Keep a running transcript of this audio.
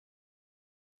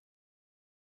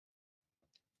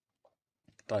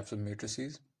types of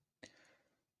matrices.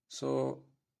 So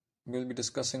we'll be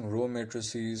discussing row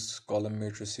matrices, column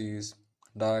matrices,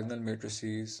 diagonal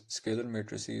matrices, scalar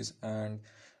matrices, and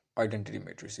identity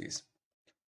matrices.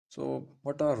 So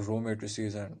what are row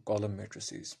matrices and column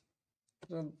matrices?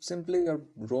 So simply, a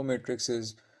row matrix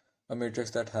is a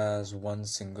matrix that has one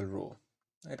single row.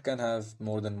 It can have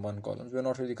more than one column. We're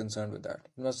not really concerned with that.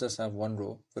 It must just have one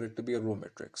row for it to be a row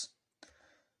matrix.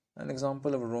 An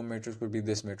example of a row matrix would be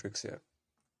this matrix here.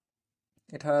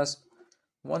 It has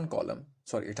one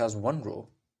row,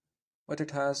 but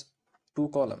it has two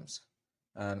columns.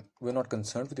 And we're not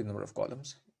concerned with the number of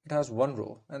columns. It has one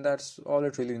row, and that's all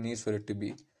it really needs for it to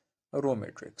be a row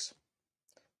matrix.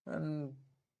 And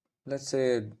let's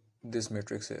say this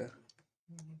matrix here.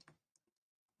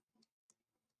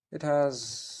 It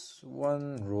has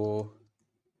one row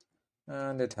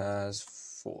and it has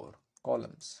four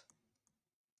columns.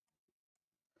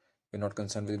 We're not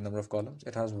concerned with the number of columns.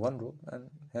 It has one row and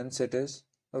hence it is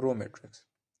a row matrix.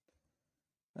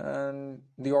 And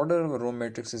the order of a row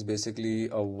matrix is basically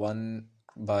a 1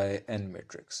 by n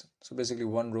matrix. So basically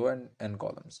one row and n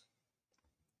columns.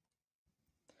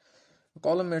 A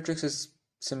column matrix is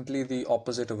simply the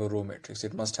opposite of a row matrix.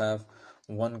 It must have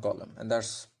one column, and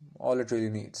that's all it really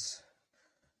needs.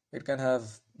 It can have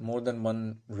more than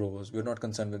one rows. We're not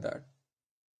concerned with that.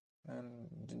 And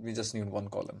we just need one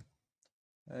column.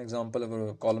 An example of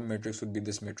a column matrix would be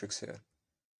this matrix here.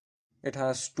 It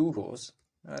has two rows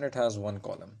and it has one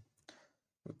column.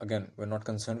 Again, we're not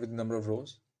concerned with the number of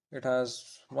rows. It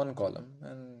has one column,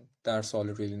 and that's all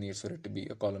it really needs for it to be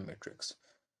a column matrix.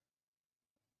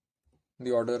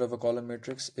 The order of a column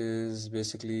matrix is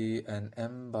basically an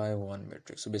m by 1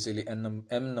 matrix. So basically m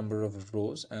number of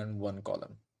rows and one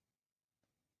column.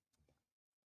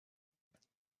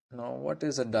 Now, what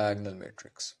is a diagonal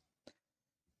matrix?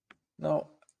 Now,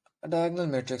 a diagonal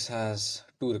matrix has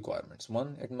two requirements.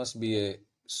 One, it must be a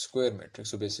square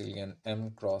matrix, so basically an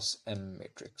m cross m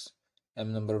matrix.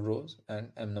 M number of rows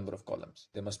and m number of columns.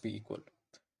 They must be equal.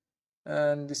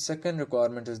 And the second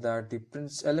requirement is that the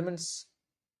elements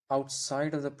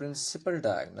outside of the principal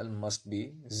diagonal must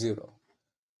be 0.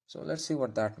 So let's see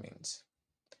what that means.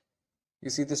 You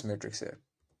see this matrix here.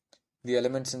 The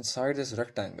elements inside this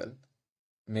rectangle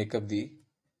make up the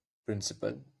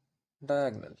principal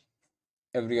diagonal.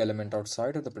 Every element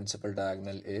outside of the principal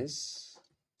diagonal is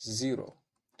 0,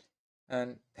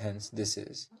 and hence this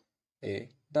is a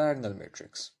diagonal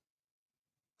matrix.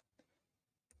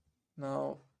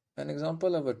 Now, an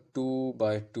example of a 2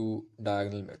 by 2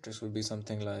 diagonal matrix would be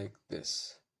something like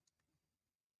this.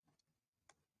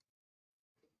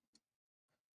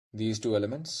 These two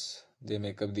elements, they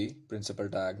make up the principal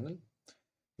diagonal.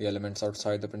 The elements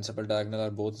outside the principal diagonal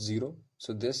are both 0,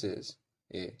 so this is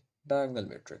a diagonal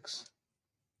matrix.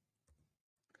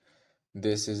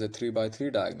 This is a 3 by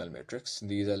 3 diagonal matrix.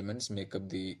 These elements make up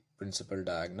the principal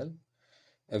diagonal.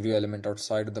 Every element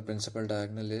outside of the principal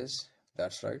diagonal is,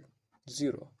 that's right,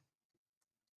 0.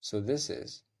 So this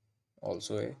is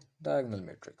also a diagonal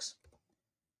matrix.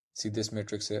 See this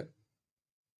matrix here.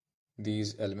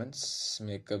 These elements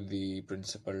make up the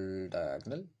principal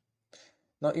diagonal.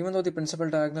 Now, even though the principal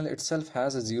diagonal itself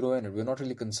has a 0 in it, we're not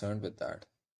really concerned with that.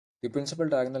 The principal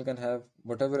diagonal can have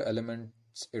whatever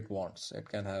elements it wants. It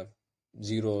can have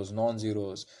zeros,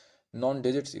 non-zeros,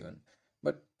 non-digits even.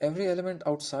 But every element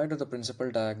outside of the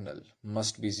principal diagonal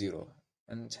must be 0.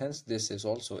 And hence this is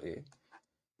also a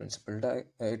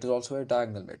it is also a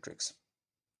diagonal matrix.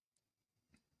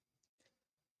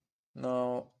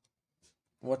 Now,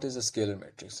 what is a scalar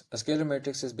matrix? A scalar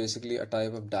matrix is basically a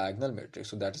type of diagonal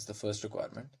matrix, so that is the first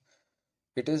requirement.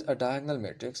 It is a diagonal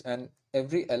matrix, and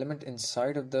every element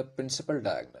inside of the principal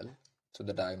diagonal, so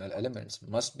the diagonal elements,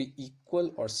 must be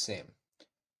equal or same.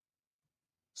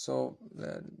 So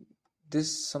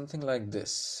this something like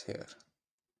this here.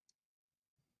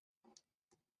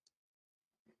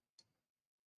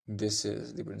 This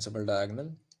is the principal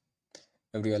diagonal.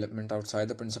 Every element outside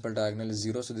the principal diagonal is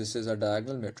 0, so this is a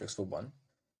diagonal matrix for 1.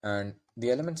 And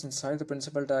the elements inside the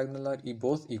principal diagonal are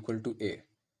both equal to A.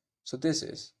 So this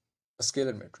is a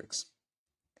scalar matrix.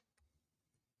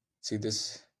 See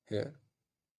this here.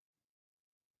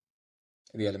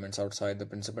 The elements outside the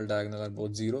principal diagonal are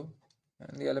both 0,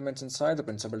 and the elements inside the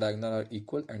principal diagonal are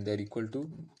equal, and they're equal to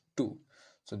 2.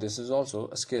 So this is also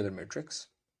a scalar matrix.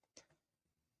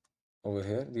 Over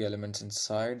here, the elements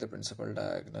inside the principal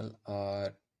diagonal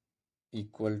are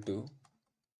equal to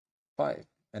 5,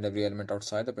 and every element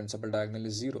outside the principal diagonal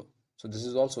is 0. So this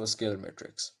is also a scalar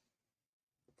matrix.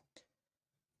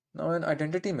 Now, an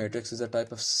identity matrix is a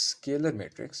type of scalar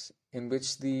matrix in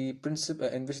which the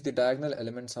diagonal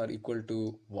elements are equal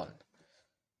to 1.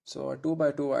 So a 2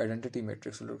 by 2 identity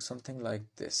matrix will look something like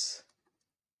this.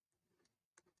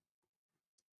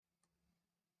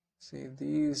 See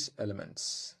these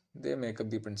elements, they make up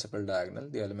the principal diagonal.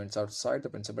 The elements outside the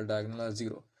principal diagonal are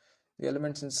 0. The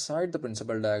elements inside the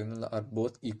principal diagonal are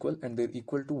both equal and they're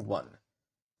equal to 1.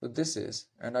 So this is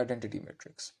an identity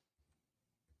matrix.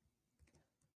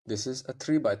 This is a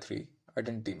 3 by 3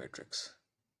 identity matrix.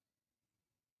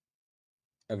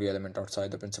 Every element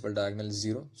outside the principal diagonal is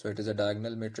 0, so it is a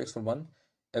diagonal matrix for 1.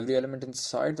 Every element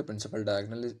inside the principal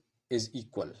diagonal is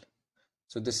equal.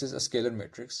 So this is a scalar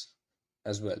matrix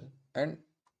as well, and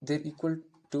they're equal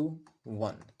to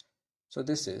 1. So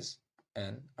this is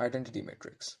an identity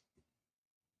matrix.